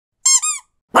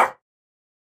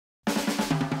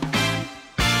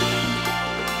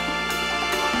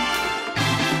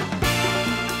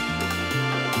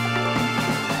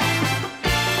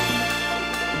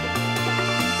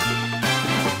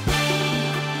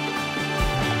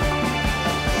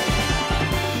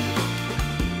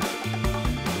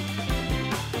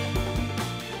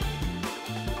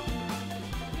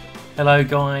Hello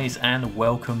guys and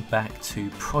welcome back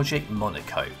to Project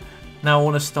Monaco. Now I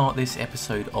want to start this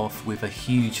episode off with a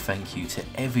huge thank you to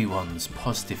everyone's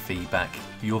positive feedback,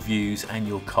 your views and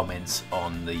your comments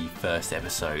on the first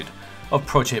episode of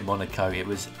Project Monaco. It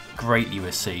was greatly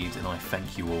received and I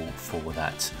thank you all for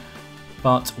that.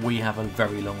 But we have a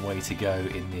very long way to go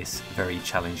in this very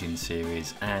challenging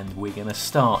series, and we're going to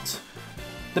start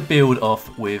the build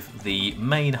off with the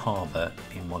main harbour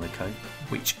in Monaco,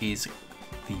 which is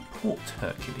the Port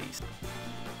Hercules.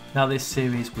 Now this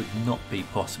series would not be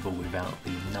possible without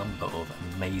the number of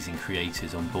amazing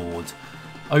creators on board.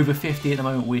 Over 50 at the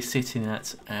moment we're sitting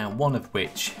at, and one of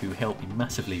which who helped me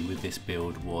massively with this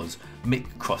build was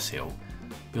MicCrosshill.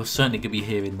 You're certainly going to be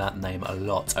hearing that name a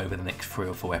lot over the next 3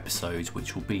 or 4 episodes,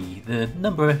 which will be the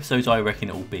number of episodes I reckon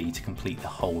it will be to complete the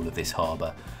whole of this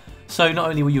harbour. So not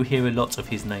only will you hear a lot of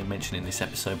his name mentioned in this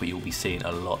episode, but you'll be seeing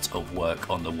a lot of work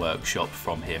on the workshop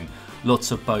from him.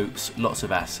 Lots of boats, lots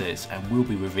of assets, and we'll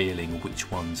be revealing which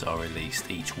ones are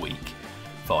released each week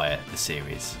via the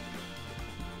series.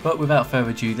 But without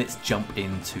further ado, let's jump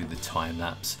into the time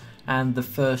lapse. And the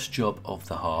first job of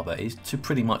the harbour is to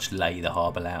pretty much lay the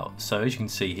harbour out. So as you can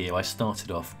see here, I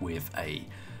started off with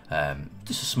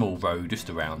just a small road just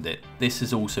around it. This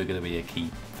is also going to be a key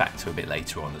factor a bit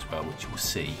later on as well, which you'll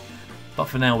see. But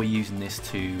for now we're using this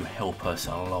to help us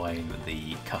align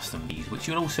the custom keys, which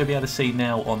you'll also be able to see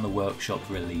now on the workshop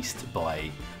released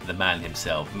by the man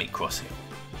himself, MicCrosshill.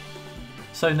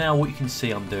 So now what you can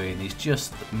see I'm doing is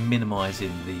just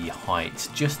minimising the height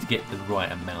just to get the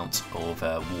right amount of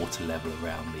water level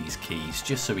around these keys,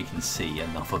 just so we can see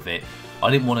enough of it. I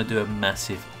didn't want to do a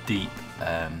massive deep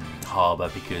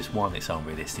harbour because 1, it's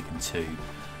unrealistic, and 2,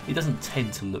 it doesn't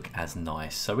tend to look as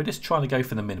nice. So we're just trying to go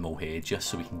for the minimal here just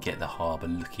so we can get the harbour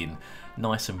looking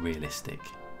nice and realistic.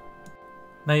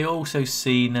 Now you'll also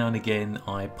see now and again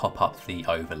I pop up the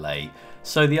overlay.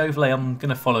 So the overlay I'm going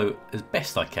to follow as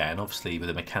best I can. Obviously with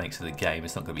the mechanics of the game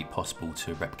it's not going to be possible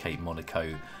to replicate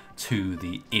Monaco to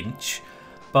the inch,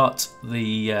 but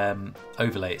the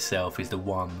overlay itself is the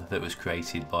one that was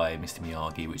created by Mr.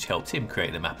 Miyagi, which helped him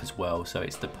create the map as well, so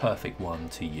it's the perfect one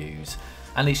to use.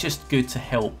 And it's just good to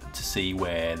help to see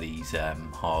where these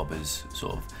harbours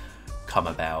sort of come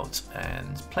about,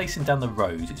 and placing down the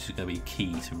roads, which is going to be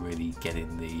key to really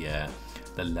getting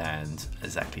the land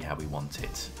exactly how we want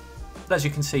it. But as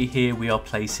you can see here, we are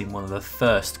placing one of the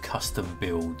first custom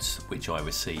builds which I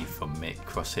received from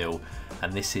MicCrosshill,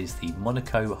 and this is the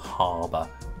Monaco Harbour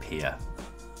Pier.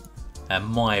 And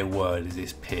my word, is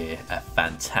this pier a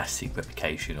fantastic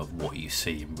replication of what you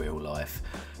see in real life.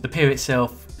 The pier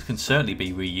itself can certainly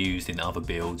be reused in other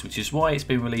builds, which is why it's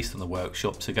been released on the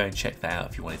workshop, so go and check that out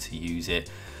if you wanted to use it.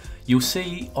 You'll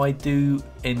see I do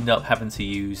end up having to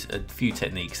use a few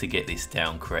techniques to get this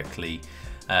down correctly.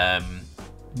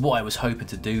 What I was hoping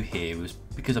to do here was,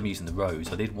 because I'm using the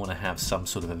roads, I did want to have some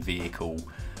sort of a vehicle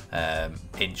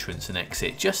entrance and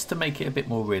exit just to make it a bit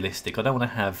more realistic. I don't want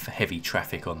to have heavy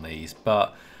traffic on these,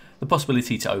 but the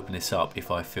possibility to open this up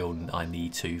if I feel I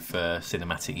need to for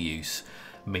cinematic use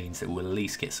means that we'll at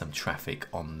least get some traffic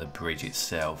on the bridge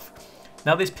itself.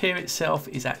 Now this pier itself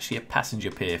is actually a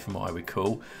passenger pier from what I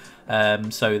recall,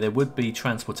 so there would be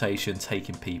transportation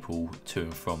taking people to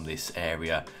and from this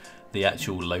area. The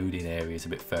actual loading area is a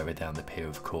bit further down the pier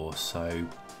of course, so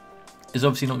there's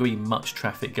obviously not going to be much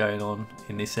traffic going on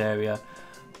in this area,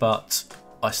 but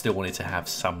I still wanted to have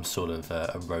some sort of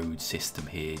a road system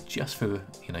here just for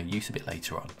use a bit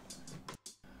later on.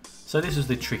 So this was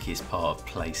the trickiest part of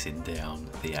placing down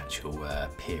the actual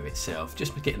pier itself,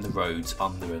 just getting the roads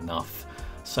under enough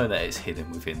so that it's hidden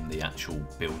within the actual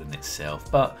building itself.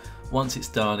 But once it's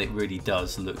done, it really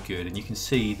does look good, and you can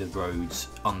see the roads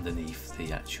underneath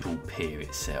the actual pier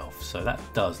itself, so that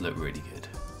does look really good.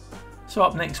 So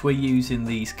up next we're using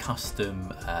these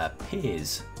custom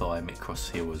piers by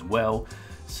MicCrosshill as well.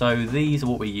 So these are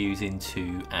what we're using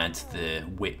to add the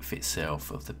width itself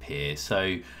of the pier.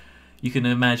 So you can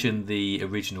imagine the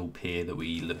original pier that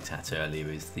we looked at earlier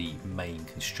is the main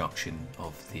construction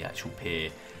of the actual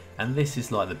pier, and this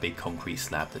is like the big concrete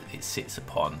slab that it sits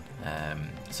upon.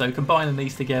 So combining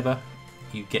these together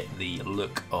you get the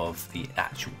look of the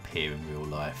actual pier in real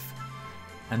life.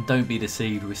 And don't be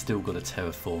deceived, we've still got to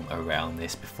terraform around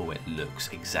this before it looks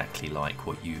exactly like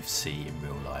what you see in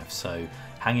real life, so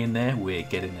hang in there, we're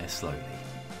getting there slowly.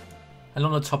 And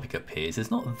on the topic of piers,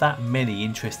 there's not that many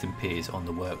interesting piers on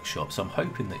the workshop, so I'm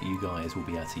hoping that you guys will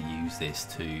be able to use this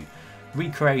to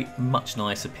recreate much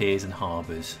nicer piers and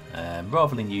harbours,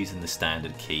 rather than using the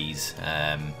standard keys,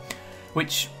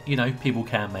 which people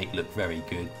can make look very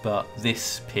good, but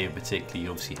this pier in particular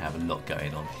you obviously have a lot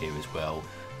going on here as well.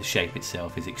 The shape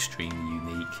itself is extremely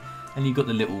unique, and you've got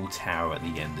the little tower at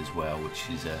the end as well, which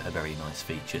is a very nice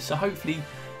feature. So hopefully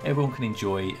everyone can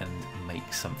enjoy and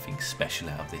make something special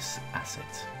out of this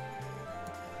asset.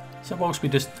 So whilst we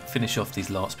just finish off these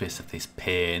last bits of this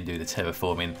pier and do the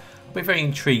terraforming, I'll be very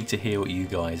intrigued to hear what you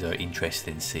guys are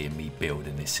interested in seeing me build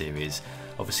in this series.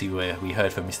 Obviously we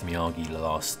heard from Mr. Miyagi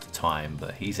last time,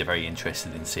 but he's very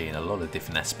interested in seeing a lot of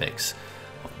different aspects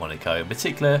of Monaco, in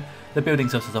particular the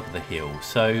buildings off the top of the hill.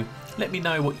 So let me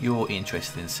know what you're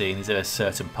interested in seeing. Is there a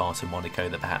certain part of Monaco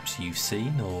that perhaps you've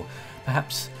seen, or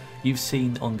perhaps you've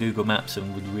seen on Google Maps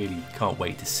and would really can't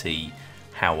wait to see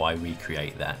how I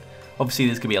recreate that? Obviously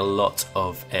there's going to be a lot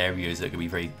of areas that are going to be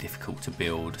very difficult to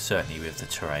build, certainly with the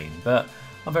terrain, but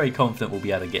I'm very confident we'll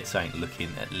be able to get something looking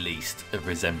at least a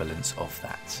resemblance of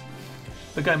that.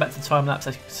 But going back to time lapse,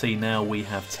 as you can see now we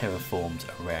have terraformed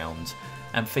around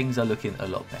and things are looking a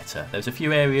lot better. There's a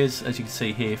few areas, as you can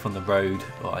see here from the road,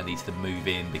 I needed to move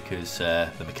in because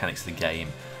the mechanics of the game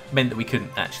meant that we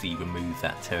couldn't actually remove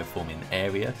that terraforming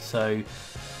area. So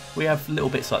we have little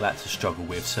bits like that to struggle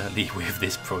with, certainly with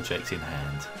this project in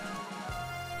hand.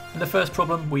 And the first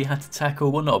problem we had to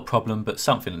tackle, well not a problem, but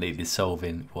something that needed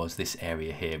solving, was this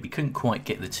area here. We couldn't quite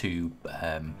get the two,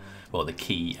 well the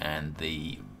quay and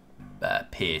the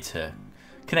pier to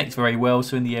connect very well,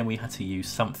 so in the end we had to use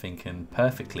something, and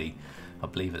perfectly, I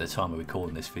believe at the time of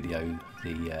recording this video,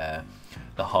 the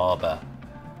harbour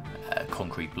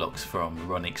concrete blocks from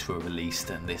Ronix were released,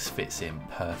 and this fits in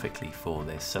perfectly for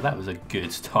this. So that was a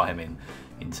good timing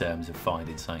in terms of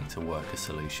finding something to work a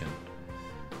solution.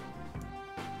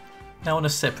 Now on a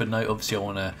separate note, obviously I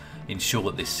want to ensure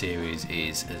that this series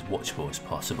is as watchable as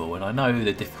possible, and I know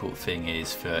the difficult thing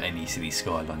is for any Cities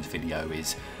Skylines video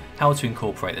is how to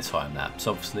incorporate the time lapse.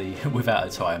 Obviously without a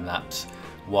time lapse,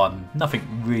 one, nothing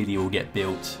really will get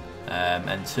built,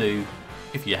 and two,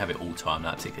 if you have it all time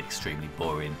lapse it gets extremely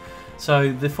boring.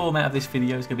 So the format of this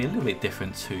video is going to be a little bit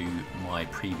different to my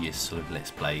previous sort of let's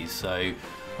plays, so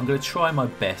I'm going to try my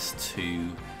best to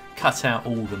cut out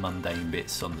all the mundane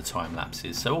bits on the time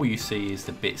lapses, so all you see is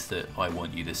the bits that I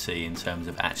want you to see in terms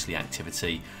of actually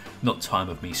activity, not time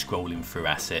of me scrolling through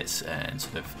assets and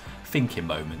sort of thinking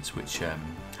moments, which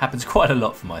happens quite a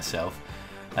lot for myself.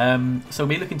 So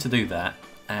we're looking to do that,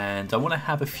 and I want to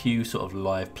have a few sort of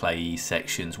live play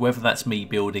sections, whether that's me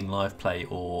building live play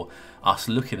or us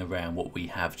looking around what we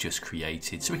have just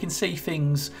created, so we can see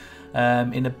things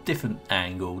in a different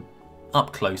angle,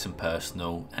 up close and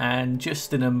personal, and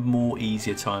just in a more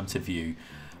easier time to view.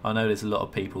 I know there's a lot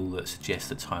of people that suggest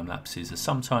that time lapses are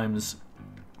sometimes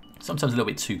a little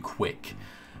bit too quick,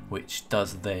 which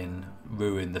does then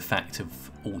ruin the fact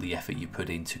of all the effort you put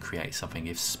in to create something,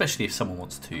 especially if someone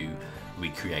wants to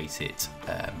recreate it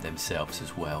themselves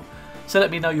as well. So let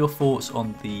me know your thoughts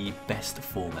on the best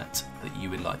format that you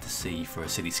would like to see for a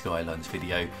Cities Skylines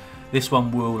video. This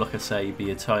one will, like I say,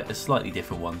 be a slightly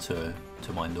different one to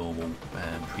my normal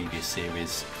previous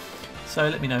series. So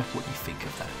let me know what you think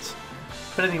of that.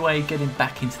 But anyway, getting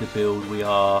back into the build, we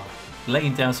are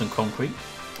laying down some concrete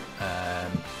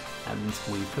and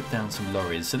we put down some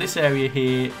lorries. So this area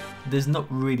here, there's not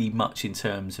really much in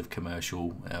terms of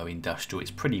commercial or industrial.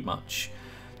 It's pretty much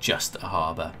just a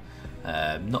harbour.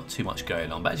 Not too much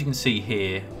going on, but as you can see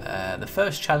here, the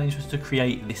first challenge was to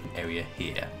create this area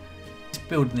here. This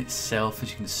building itself,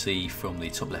 as you can see from the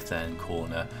top left hand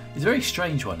corner, is a very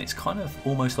strange one. It's kind of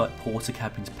almost like porter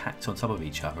cabins packed on top of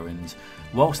each other, and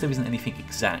whilst there isn't anything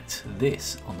exact,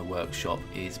 this on the workshop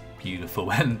is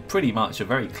beautiful and pretty much a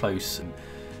very close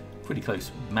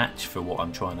match for what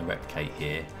I'm trying to replicate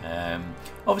here.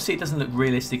 Obviously it doesn't look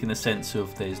realistic in the sense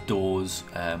of there's doors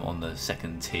on the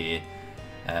second tier,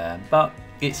 but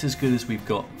it's as good as we've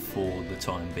got for the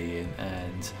time being,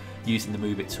 and using the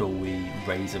move it tool we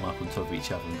raise them up on top of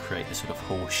each other and create the sort of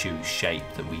horseshoe shape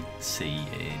that we see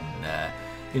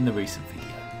in the recent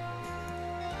video.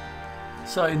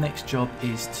 So next job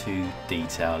is to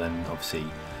detail, and obviously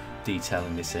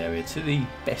detailing this area to the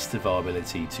best of our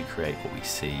ability to create what we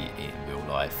see in real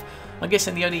life. I'm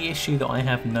guessing the only issue that I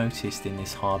have noticed in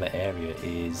this harbour area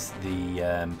is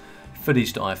the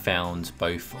footage that I found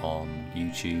both on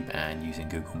YouTube and using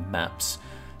Google Maps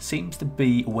seems to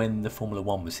be when the Formula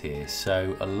 1 was here.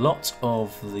 So a lot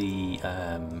of the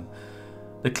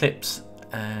clips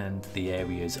and the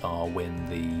areas are when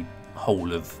the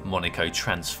whole of Monaco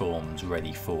transformed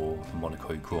ready for the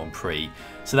Monaco Grand Prix.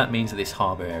 So that means that this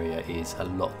harbour area is a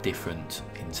lot different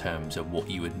in terms of what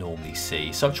you would normally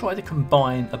see. So I've tried to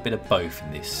combine a bit of both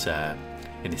in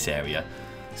this area.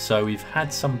 So we've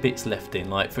had some bits left in,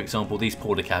 like for example these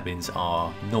porter cabins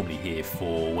are normally here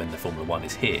for when the Formula 1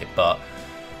 is here, but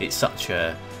it's such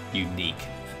a unique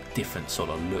different sort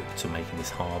of look to making this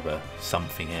harbour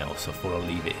something else. I thought I'll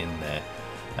leave it in there.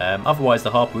 Otherwise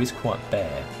the harbour is quite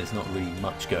bare. There's not really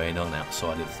much going on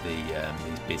outside of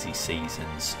these busy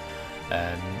seasons.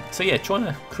 So yeah, trying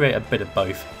to create a bit of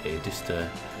both here just to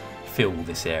fill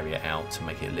this area out to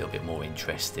make it a little bit more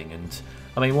interesting. And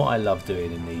I mean, what I love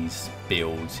doing in these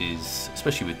builds is,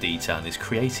 especially with detailing, is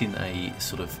creating a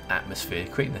sort of atmosphere,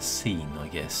 creating a scene, I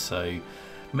guess. So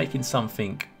making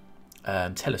something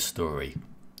tell a story.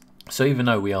 So even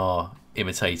though we are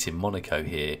imitating Monaco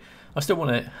here, I still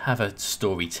want to have a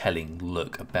storytelling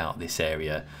look about this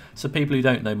area, so people who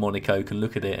don't know Monaco can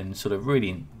look at it and sort of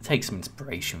really take some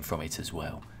inspiration from it as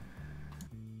well.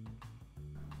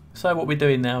 So what we're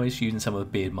doing now is using some of the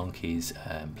Beard Monkey's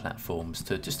platforms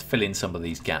to just fill in some of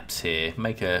these gaps here,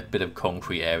 make a bit of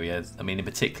concrete area. I mean, in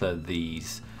particular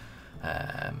these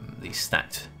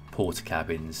stacked porter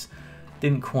cabins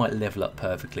didn't quite level up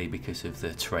perfectly because of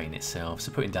the terrain itself,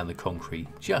 so putting down the concrete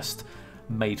just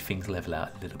made things level out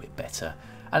a little bit better.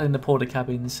 And in the porter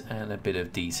cabins, and a bit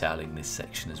of detailing this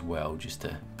section as well, just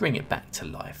to bring it back to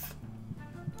life.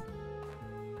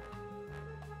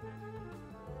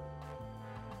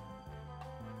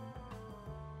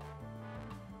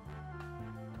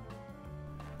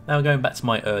 Now going back to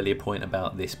my earlier point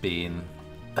about this being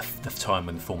the time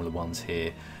when the Formula One's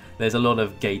here, there's a lot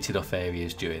of gated off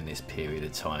areas during this period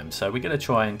of time, so we're going to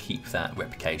try and keep that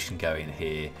replication going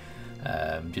here,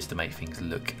 just to make things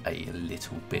look a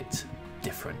little bit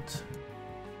different.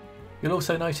 You'll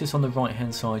also notice on the right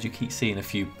hand side you keep seeing a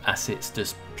few assets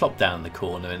just plop down the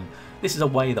corner, and this is a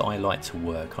way that I like to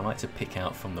work. I like to pick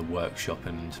out from the workshop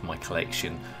and my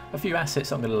collection a few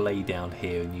assets I'm going to lay down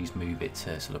here and use Move It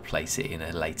to sort of place it in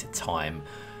a later time.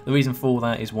 The reason for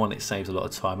that is, one, it saves a lot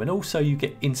of time, and also you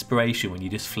get inspiration when you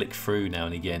just flick through now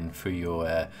and again through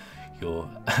your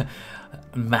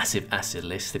massive asset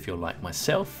list if you're like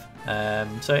myself.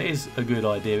 So it is a good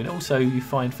idea, and also you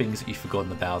find things that you've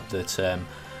forgotten about that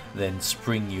then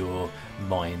spring your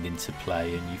mind into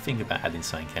play, and you think about adding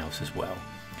something else as well.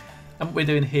 And what we're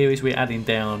doing here is we're adding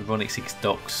down Ronix 6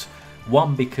 docks,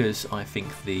 one because I think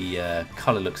the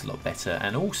colour looks a lot better,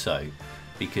 and also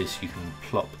because you can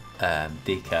plop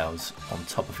decals on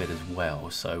top of it as well,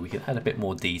 so we can add a bit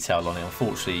more detail on it.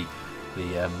 Unfortunately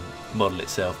the model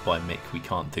itself by Mick, we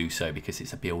can't do so because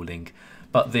it's a building,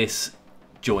 but this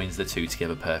joins the two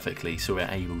together perfectly, so we're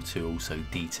able to also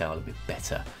detail a bit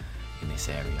better in this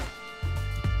area.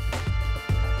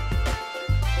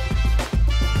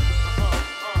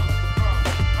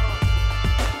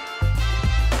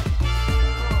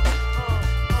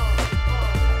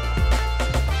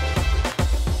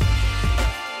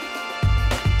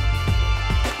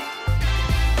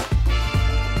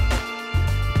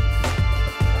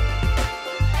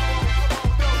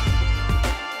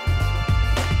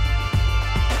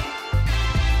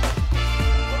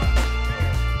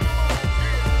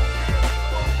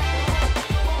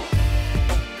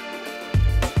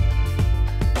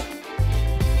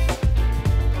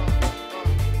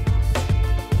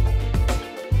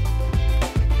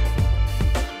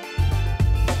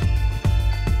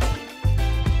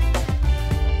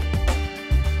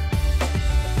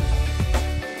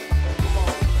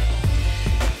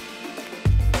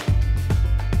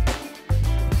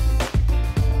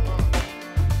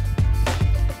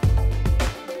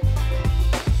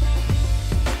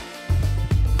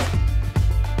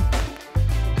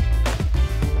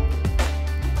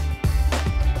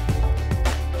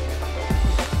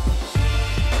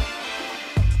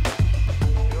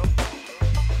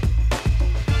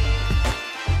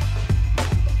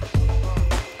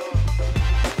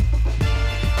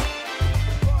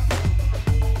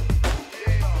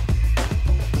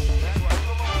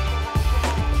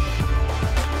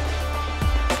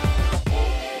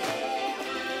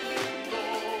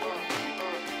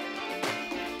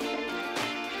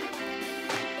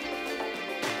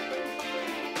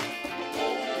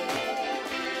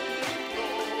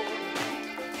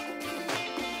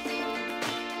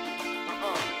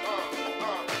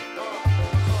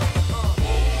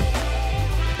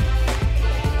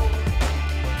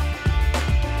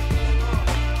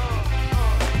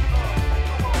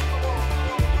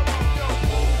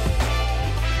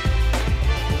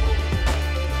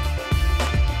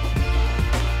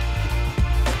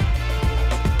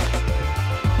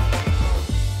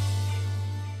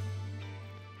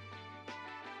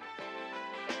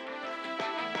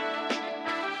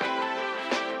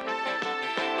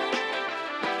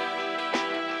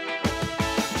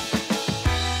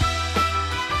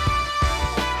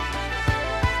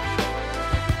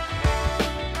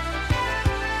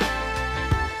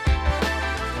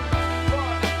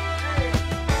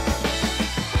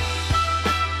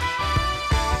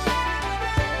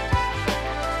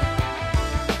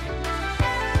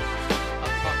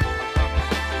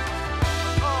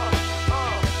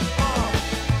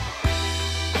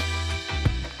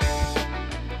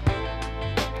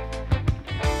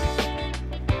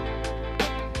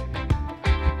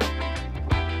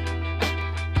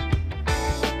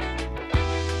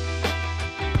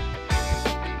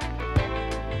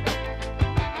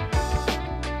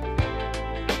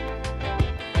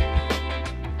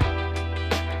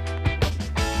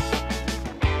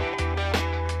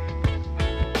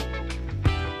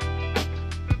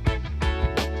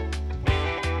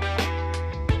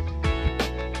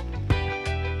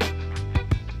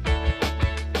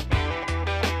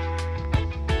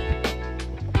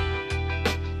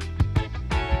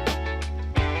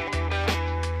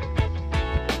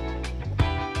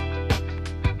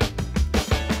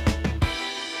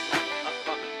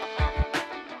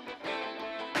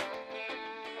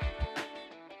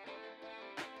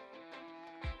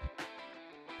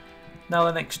 Now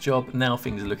the next job, now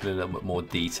things are looking a little bit more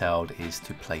detailed, is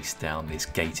to place down this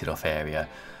gated off area.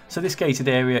 So this gated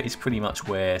area is pretty much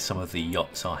where some of the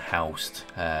yachts are housed,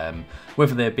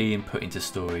 whether they're being put into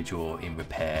storage or in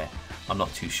repair. I'm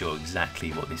not too sure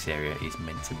exactly what this area is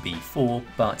meant to be for,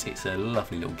 but it's a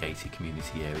lovely little gated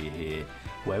community area here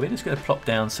where we're just going to plop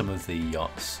down some of the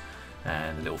yachts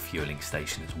and a little fueling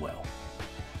station as well.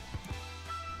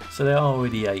 So there are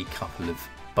already a couple of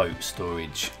boat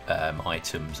storage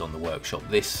items on the workshop.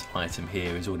 This item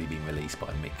here has already been released by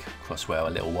MicCrosshill a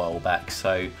little while back,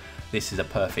 so this is a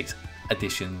perfect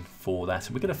addition for that.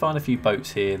 We're going to find a few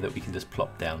boats here that we can just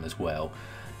plop down as well.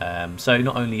 So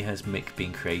not only has Mick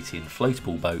been creating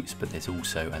floatable boats, but there's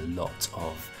also a lot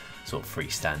of sort of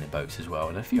freestanding boats as well,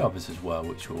 and a few others as well,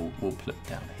 which we'll put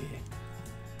down here.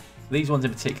 These ones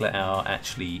in particular are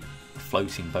actually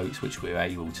floating boats which we're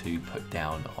able to put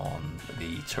down on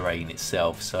the terrain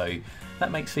itself, so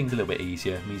that makes things a little bit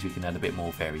easier. It means we can add a bit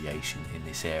more variation in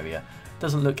this area.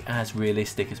 Doesn't look as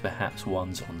realistic as perhaps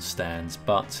ones on stands,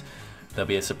 but there'll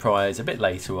be a surprise a bit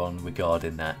later on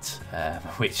regarding that,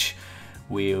 which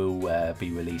we'll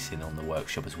be releasing on the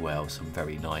workshop as well. Some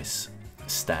very nice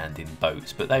standing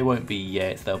boats, but they won't be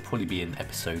yet, they'll probably be in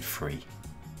episode 3.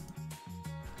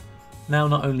 Now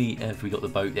not only have we got the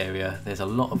boat area, there's a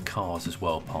lot of cars as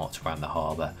well parked around the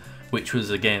harbour, which was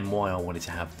again why I wanted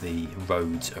to have the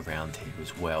roads around here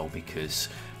as well, because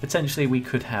potentially we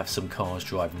could have some cars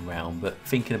driving around, but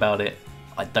thinking about it,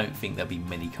 I don't think there'll be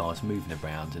many cars moving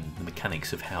around, and the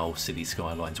mechanics of how Cities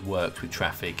Skylines works with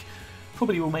traffic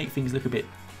probably will make things look a bit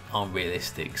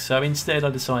unrealistic. So instead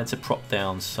I decided to prop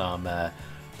down some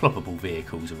ploppable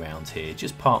vehicles around here,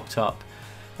 just parked up,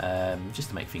 just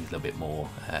to make things a little bit more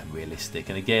realistic.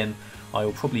 And again, I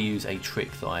will probably use a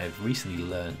trick that I've recently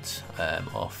learnt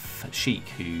off Sheik,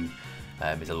 who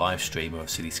is a live streamer of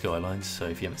Cities Skylines, so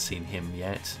if you haven't seen him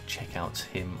yet, check out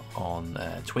him on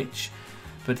Twitch.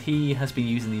 But he has been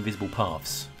using the invisible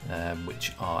paths,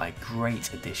 which are a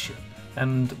great addition.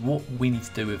 And what we need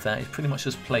to do with that is pretty much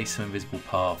just place some invisible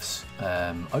paths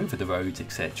over the roads,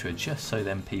 etc., just so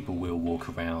then people will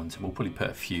walk around. We'll probably put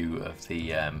a few of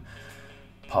the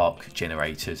park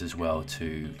generators as well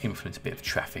to influence a bit of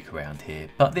traffic around here.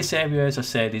 But this area, as I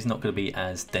said, is not going to be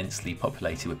as densely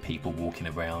populated with people walking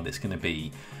around. It's going to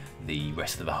be the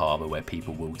rest of the harbour where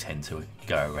people will tend to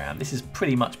go around. This is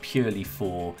pretty much purely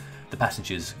for the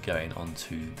passengers going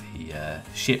onto the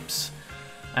ships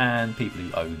and people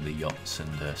who own the yachts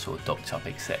and sort of docked up,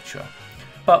 etc.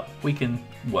 But we can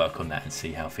work on that and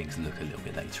see how things look a little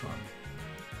bit later on.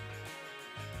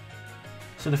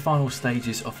 So the final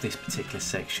stages of this particular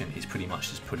section is pretty much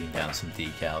just putting down some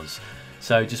decals,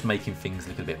 so just making things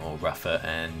look a bit more rougher,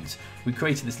 and we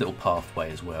created this little pathway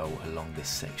as well along this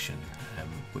section,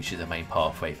 which is a main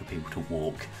pathway for people to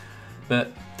walk.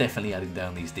 But definitely adding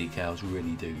down these decals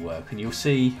really do work, and you'll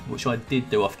see, which I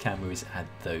did do off camera, is add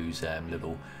those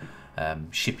little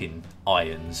shipping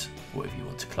irons, whatever you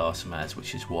want to class them as,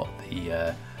 which is what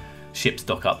the ships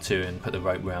dock up to, and put the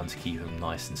rope round to keep them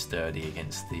nice and sturdy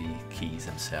against the quays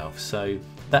themselves. So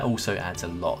that also adds a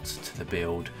lot to the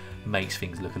build, makes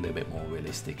things look a little bit more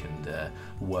realistic and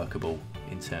workable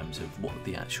in terms of what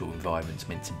the actual environment's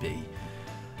meant to be.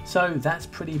 So that's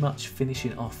pretty much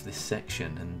finishing off this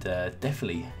section, and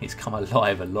definitely it's come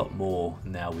alive a lot more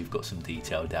now we've got some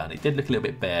detail down. It did look a little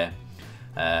bit bare,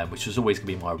 which was always going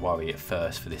to be my worry at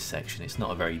first for this section. It's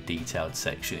not a very detailed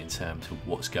section in terms of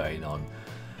what's going on,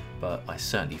 but I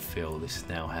certainly feel this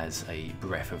now has a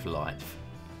breath of life.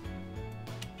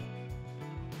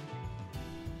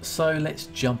 So let's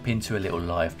jump into a little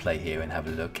live play here and have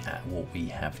a look at what we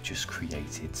have just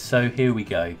created. So here we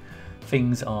go.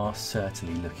 Things are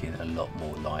certainly looking a lot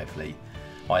more lively.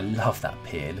 I love that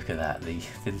pier, look at that,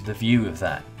 the view of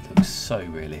that looks so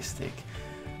realistic.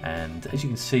 And as you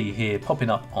can see here, popping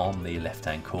up on the left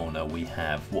hand corner, we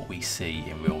have what we see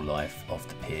in real life of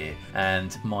the pier,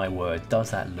 and my word, does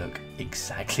that look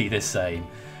exactly the same.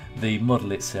 The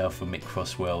model itself for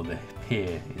MicCrosshill, the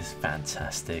pier, is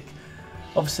fantastic.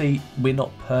 Obviously we're not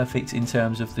perfect in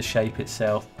terms of the shape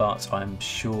itself, but I'm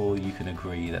sure you can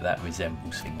agree that that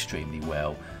resembles things extremely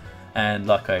well. And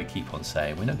like I keep on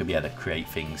saying, we're not going to be able to create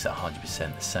things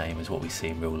 100% the same as what we see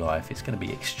in real life. It's going to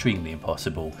be extremely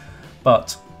impossible,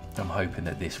 but I'm hoping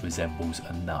that this resembles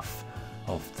enough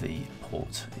of the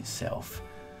port itself.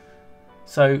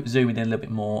 So zooming in a little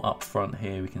bit more up front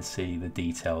here, we can see the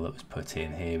detail that was put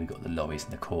in here. We've got the lorries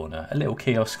in the corner, a little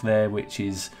kiosk there, which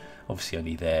is obviously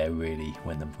only there really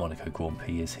when the Monaco Grand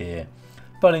Prix is here.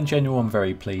 But in general, I'm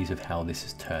very pleased with how this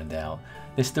has turned out.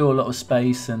 There's still a lot of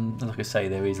space, and like I say,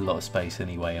 there is a lot of space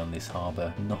anyway on this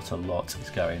harbour. Not a lot is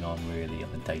going on really on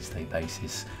a day-to-day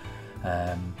basis.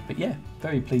 But yeah,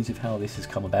 very pleased with how this has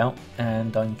come about,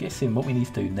 and I'm guessing what we need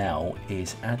to do now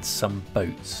is add some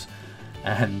boats.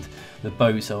 And the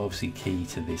boats are obviously key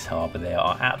to this harbour. There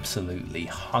are absolutely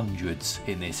hundreds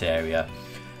in this area,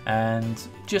 and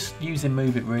just using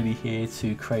Move It really here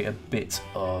to create a bit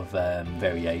of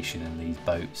variation in these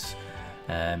boats.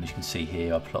 As you can see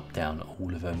here, I plopped down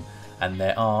all of them, and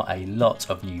there are a lot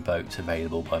of new boats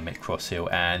available by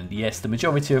MicCrosshill, and yes, the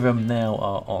majority of them now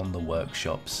are on the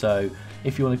workshop. So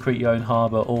if you want to create your own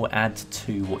harbour or add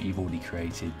to what you've already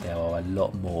created, there are a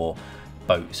lot more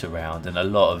boats around and a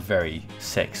lot of very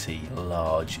sexy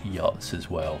large yachts as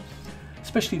well,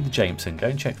 especially the Jameson. Go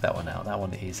and check that one out, that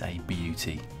one is a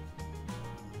beauty.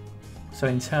 So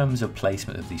in terms of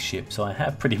placement of these ships, I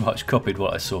have pretty much copied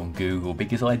what I saw on Google,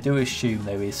 because I do assume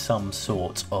there is some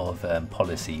sort of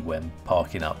policy when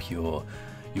parking up your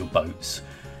boats.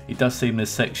 It does seem there's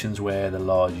sections where the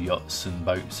large yachts and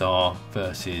boats are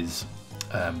versus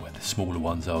where the smaller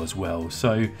ones are as well.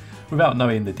 So without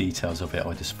knowing the details of it,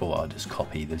 I just thought I'd just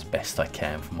copy as best I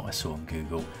can from what I saw on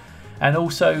Google. And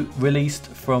also released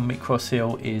from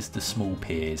MicCrosshill is the small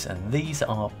piers, and these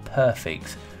are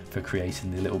perfect for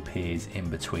creating the little piers in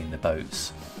between the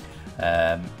boats.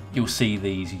 You'll see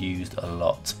these used a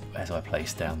lot as I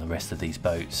place down the rest of these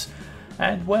boats,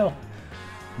 and well,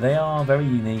 they are very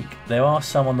unique. There are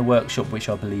some on the workshop which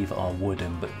I believe are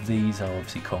wooden, but these are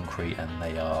obviously concrete and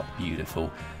they are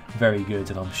beautiful, very good,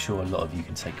 and I'm sure a lot of you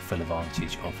can take full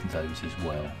advantage of those as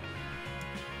well.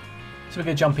 So we're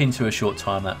going to jump into a short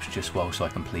time lapse just whilst I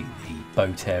complete the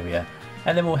boat area,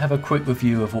 and then we'll have a quick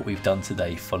review of what we've done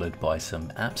today, followed by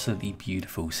some absolutely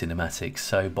beautiful cinematics.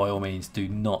 So by all means, do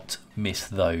not miss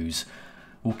those.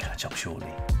 We'll catch up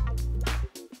shortly.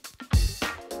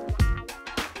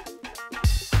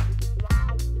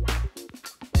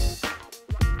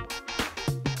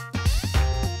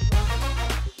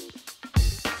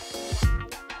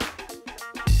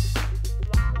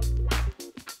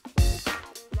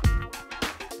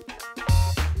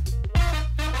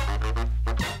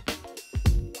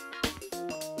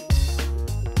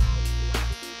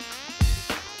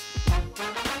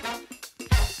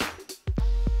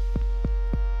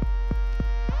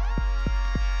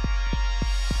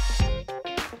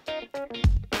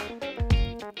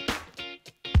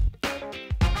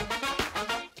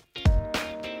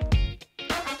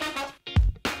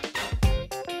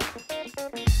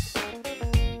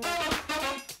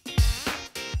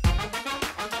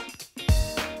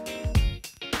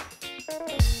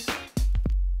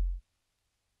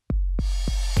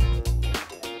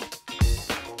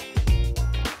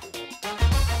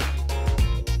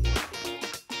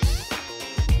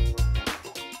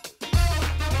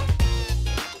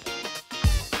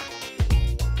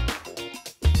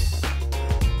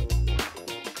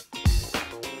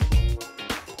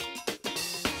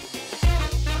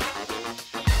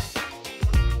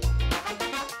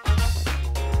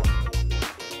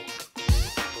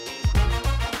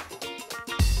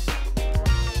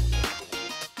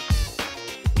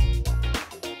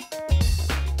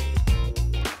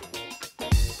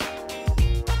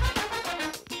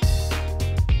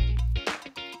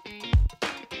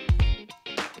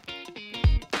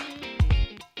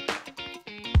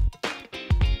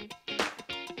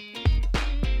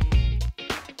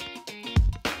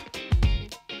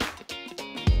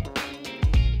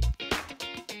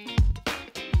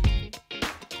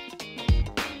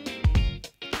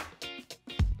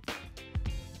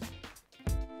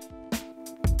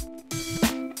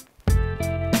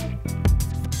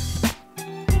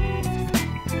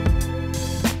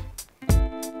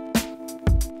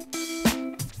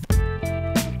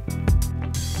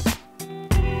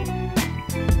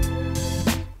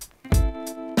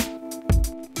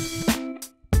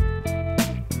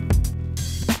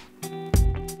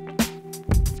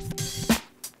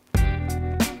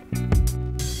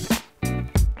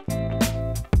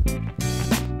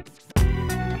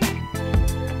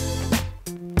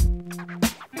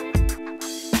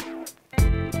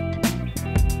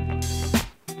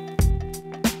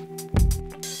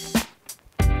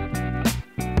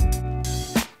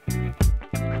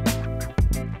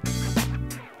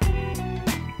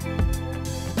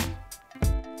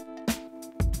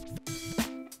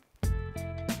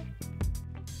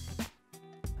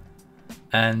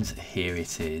 And here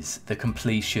it is, the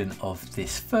completion of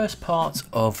this first part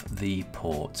of the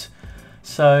port.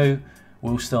 So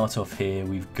we'll start off here.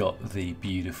 We've got the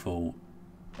beautiful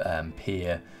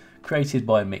pier created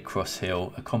by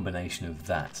MicCrosshill, a combination of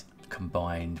that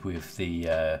combined with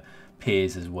the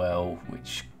piers as well,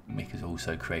 which Mick has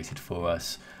also created for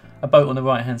us. A boat on the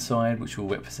right hand side which will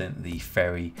represent the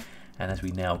ferry, And as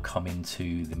we now come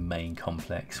into the main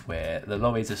complex where the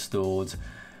lorries are stored,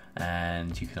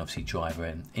 and you can obviously drive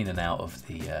in and out of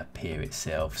the pier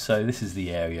itself. So this is the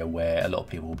area where a lot of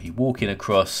people will be walking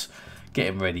across,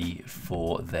 getting ready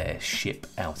for their ship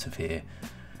out of here.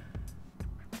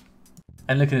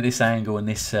 And looking at this angle and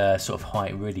this sort of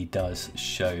height really does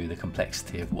show the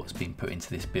complexity of what's been put into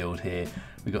this build here.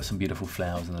 We've got some beautiful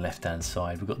flowers on the left hand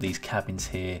side, we've got these cabins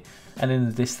here, and in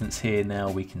the distance here now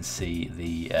we can see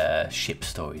the ship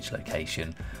storage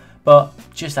location. But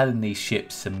just adding these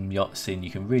ships and yachts in, you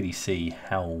can really see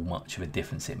how much of a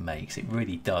difference it makes. It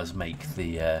really does make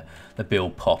the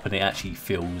build pop, and it actually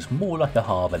feels more like a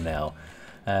harbour now.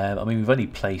 I mean, we've only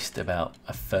placed about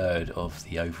a third of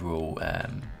the overall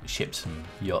ships and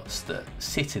yachts that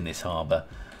sit in this harbour,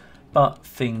 but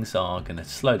things are going to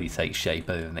slowly take shape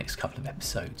over the next couple of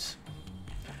episodes.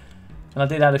 And I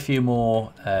did add a few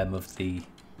more of the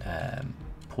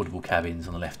portable cabins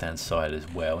on the left hand side as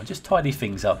well, and just tidy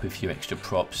things up with a few extra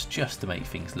props just to make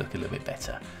things look a little bit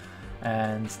better.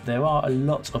 And there are a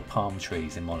lot of palm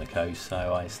trees in Monaco,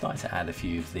 so I started to add a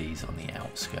few of these on the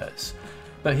outskirts.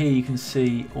 But here you can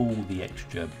see all the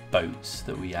extra boats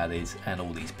that we added and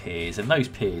all these piers, and those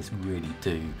piers really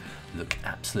do look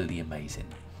absolutely amazing.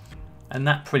 And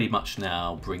that pretty much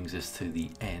now brings us to the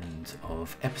end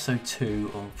of episode 2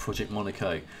 of Project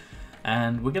Monaco.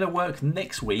 And we're going to work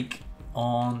next week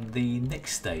on the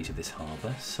next stage of this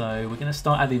harbour. So we're going to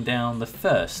start adding down the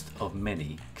first of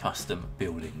many custom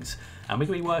buildings, and we're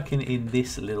going to be working in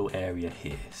this little area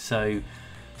here. So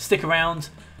stick around.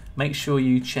 Make sure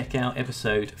you check out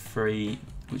episode 3,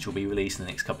 which will be released in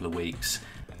the next couple of weeks.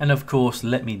 And of course,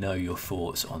 let me know your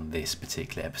thoughts on this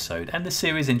particular episode and the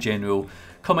series in general.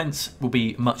 Comments will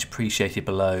be much appreciated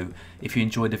below. If you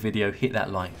enjoyed the video, hit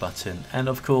that like button. And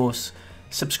of course,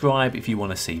 subscribe if you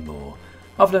want to see more.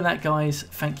 Other than that, guys,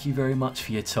 thank you very much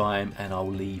for your time, and I'll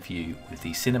leave you with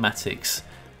the cinematics.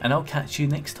 And I'll catch you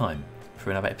next time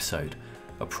for another episode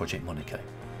of Project Monaco.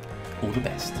 All the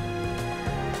best.